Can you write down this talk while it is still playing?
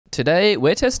Today,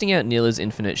 we're testing out Nilah's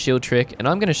infinite shield trick, and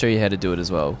I'm going to show you how to do it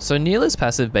as well. So Nilah's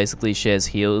passive basically shares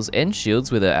heals and shields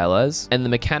with her allies, and the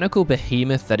mechanical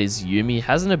behemoth that is Yuumi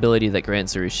has an ability that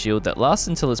grants her a shield that lasts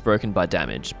until it's broken by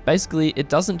damage. Basically, it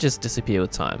doesn't just disappear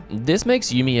with time. This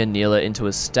makes Yuumi and Nilah into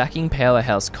a stacking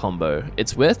powerhouse combo.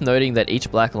 It's worth noting that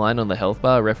each black line on the health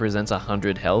bar represents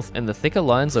 100 health, and the thicker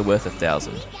lines are worth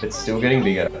 1,000. It's still getting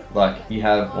bigger. Like, you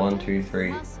have 1, 2,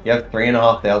 3. You have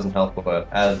 3,500 health worth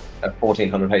as a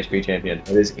 1,400 HP champion. It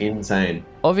is insane.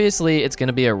 Obviously, it's going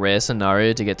to be a rare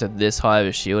scenario to get to this high of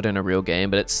a shield in a real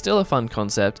game, but it's still a fun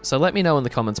concept, so let me know in the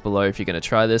comments below if you're going to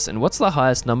try this and what's the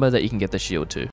highest number that you can get the shield to.